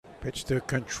Pitch to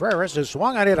Contreras, who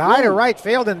swung on it high to right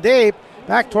field and deep.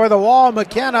 Back toward the wall,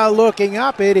 McKenna looking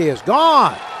up. It is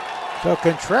gone. So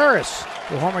Contreras,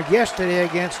 who homered yesterday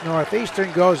against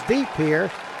Northeastern, goes deep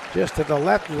here, just to the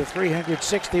left of the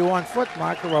 361-foot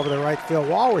marker over the right field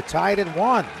wall. We're tied at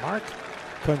 1. Mark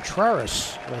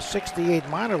Contreras with 68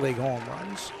 minor league home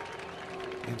runs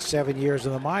in 7 years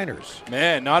in the minors.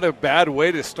 Man, not a bad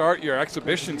way to start your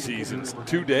exhibition seasons.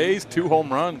 2 days, 2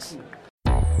 home runs.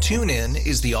 TuneIn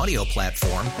is the audio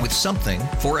platform with something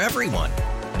for everyone.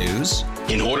 News.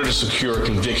 In order to secure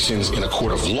convictions in a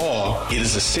court of law, it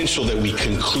is essential that we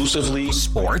conclusively.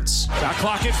 Sports. Shot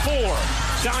clock at 4.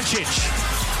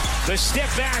 Doncic. The step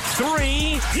back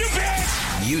 3. You bet.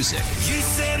 Music. You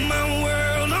set my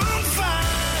world on fire.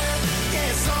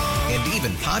 Yes, and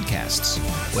even podcasts.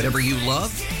 Whatever you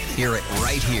love, hear it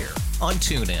right here on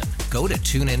TuneIn. Go to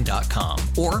TuneIn.com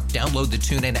or download the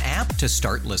TuneIn app to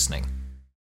start listening.